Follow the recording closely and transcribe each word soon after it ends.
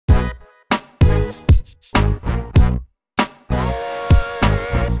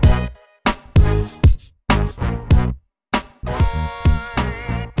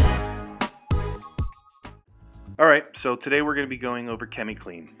Alright, so today we're going to be going over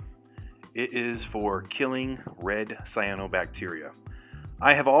Chemiclean. It is for killing red cyanobacteria.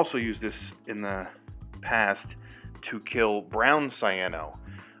 I have also used this in the past to kill brown cyano,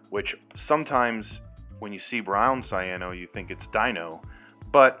 which sometimes when you see brown cyano you think it's dino,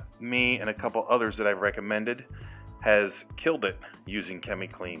 but me and a couple others that I've recommended has killed it using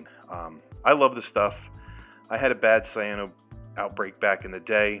Chemiclean. I love the stuff. I had a bad cyano outbreak back in the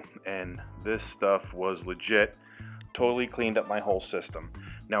day, and this stuff was legit. Totally cleaned up my whole system.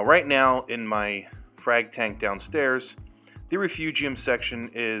 Now right now in my frag tank downstairs, the refugium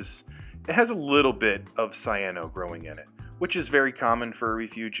section it has a little bit of cyano growing in it, which is very common for a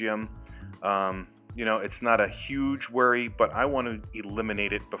refugium. You know, it's not a huge worry, but I want to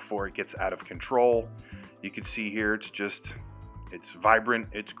eliminate it before it gets out of control. You can see here it's vibrant,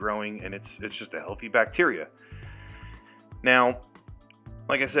 it's growing, and it's just a healthy bacteria. Now,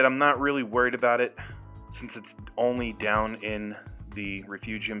 like I said, I'm not really worried about it since it's only down in the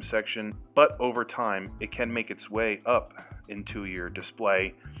refugium section, but over time it can make its way up into your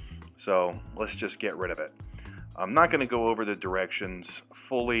display, so let's just get rid of it. I'm not going to go over the directions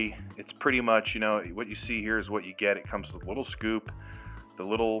fully. It's pretty much, you know, what you see here is what you get. It comes with a little scoop, the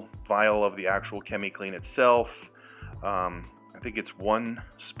little vial of the actual Chemiclean itself. I think it's 1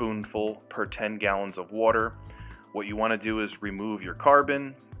 spoonful per 10 gallons of water. What you want to do is remove your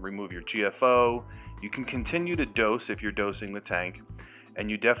carbon, remove your GFO. You can continue to dose if you're dosing the tank, and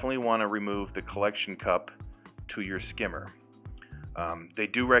you definitely want to remove the collection cup to your skimmer. They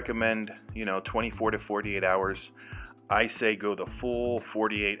do recommend, you know, 24 to 48 hours. I say go the full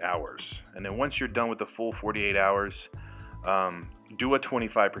 48 hours. And then once you're done with the full 48 hours, do a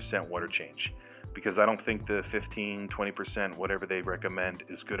 25% water change, because I don't think the 15, 20%, whatever they recommend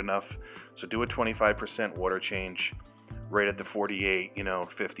is good enough. So do a 25% water change right at the 48, you know,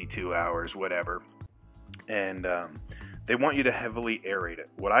 52 hours, whatever. And they want you to heavily aerate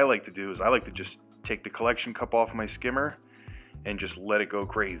it. What I like to do is I like to just take the collection cup off my skimmer and just let it go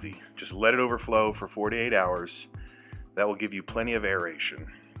crazy. Just let it overflow for 48 hours. That will give you plenty of aeration.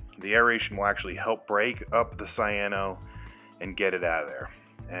 The aeration will actually help break up the cyano and get it out of there.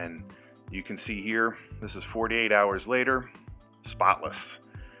 And you can see here, this is 48 hours later, spotless.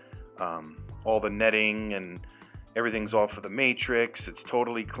 All the netting and everything's off of the matrix. It's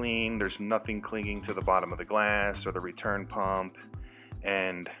totally clean. There's nothing clinging to the bottom of the glass or the return pump.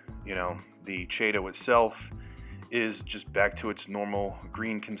 And, you know, the Chaeto itself is just back to its normal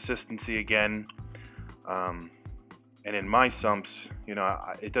green consistency again. And in my sumps, you know,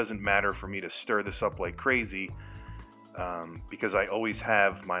 it doesn't matter for me to stir this up like crazy, because I always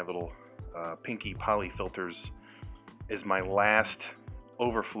have my little pinky poly filters as my last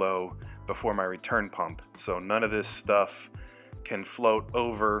overflow before my return pump, so none of this stuff can float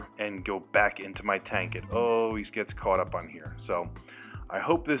over and go back into my tank. It always gets caught up on here. So I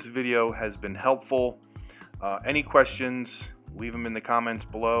hope this video has been helpful. Any questions, leave them in the comments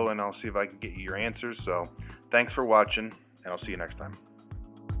below and I'll see if I can get you your answers. So thanks for watching, and I'll see you next time.